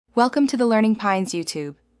Welcome to the Learning Pines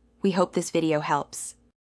YouTube. We hope this video helps.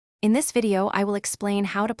 In this video, I will explain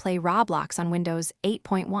how to play Roblox on Windows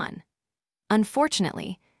 8.1.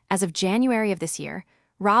 Unfortunately, as of January of this year,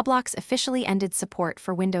 Roblox officially ended support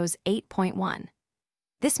for Windows 8.1.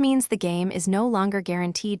 This means the game is no longer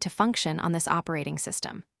guaranteed to function on this operating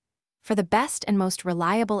system. For the best and most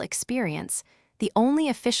reliable experience, the only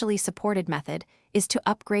officially supported method is to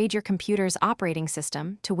upgrade your computer's operating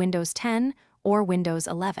system to Windows 10 or Windows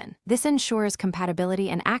 11. This ensures compatibility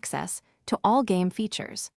and access to all game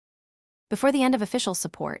features. Before the end of official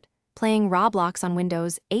support, playing Roblox on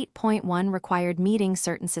Windows 8.1 required meeting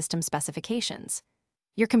certain system specifications.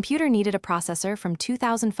 Your computer needed a processor from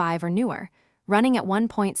 2005 or newer, running at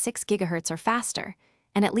 1.6 GHz or faster,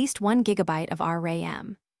 and at least 1 GB of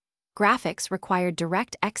RAM. Graphics required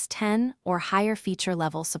DirectX 10 or higher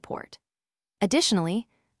feature-level support. Additionally,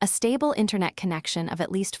 a stable internet connection of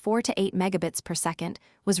at least 4 to 8 megabits per second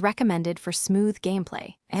was recommended for smooth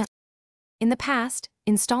gameplay. In the past,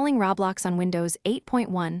 installing Roblox on Windows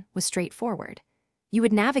 8.1 was straightforward. You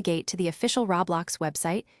would navigate to the official Roblox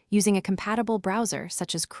website using a compatible browser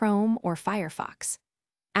such as Chrome or Firefox.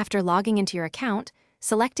 After logging into your account,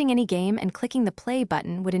 selecting any game and clicking the play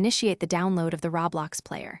button would initiate the download of the Roblox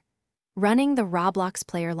player. Running the Roblox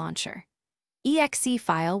player launcher. .exe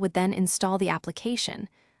file would then install the application,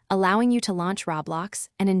 allowing you to launch Roblox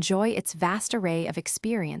and enjoy its vast array of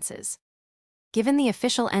experiences. Given the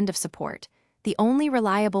official end of support, the only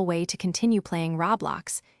reliable way to continue playing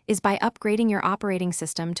Roblox is by upgrading your operating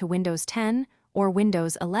system to Windows 10 or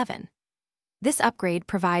Windows 11. This upgrade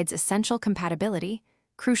provides essential compatibility,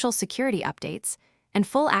 crucial security updates, and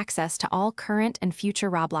full access to all current and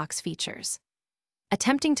future Roblox features.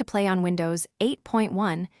 Attempting to play on Windows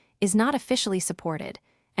 8.1 is not officially supported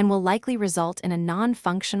and will likely result in a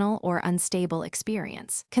non-functional or unstable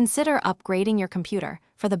experience. Consider upgrading your computer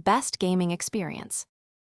for the best gaming experience.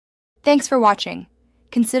 Thanks for watching.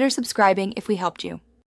 Consider subscribing if we helped you.